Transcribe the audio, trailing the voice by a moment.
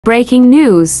Breaking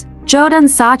news: Jadon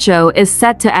Sancho is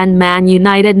set to end Man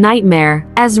United nightmare,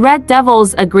 as Red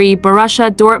Devils agree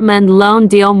Borussia Dortmund loan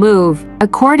deal move.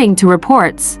 According to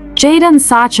reports, Jadon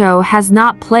Sancho has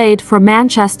not played for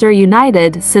Manchester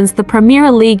United since the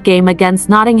Premier League game against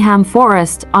Nottingham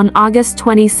Forest on August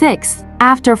 26,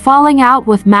 after falling out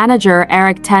with manager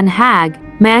Erik ten Hag.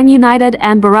 Man United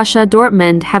and Borussia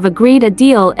Dortmund have agreed a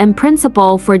deal in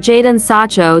principle for Jadon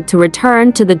Sancho to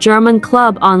return to the German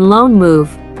club on loan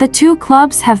move. The two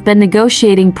clubs have been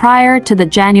negotiating prior to the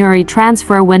January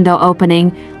transfer window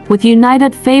opening, with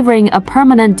United favoring a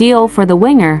permanent deal for the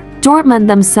winger. Dortmund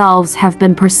themselves have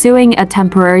been pursuing a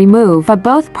temporary move, but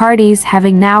both parties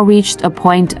having now reached a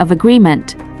point of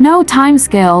agreement. No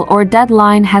timescale or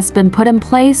deadline has been put in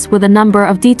place, with a number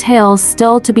of details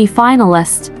still to be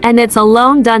finalized, and it's a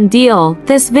loan done deal.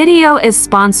 This video is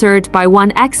sponsored by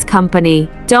 1x Company.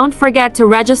 Don't forget to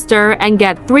register and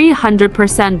get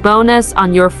 300% bonus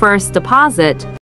on your first deposit.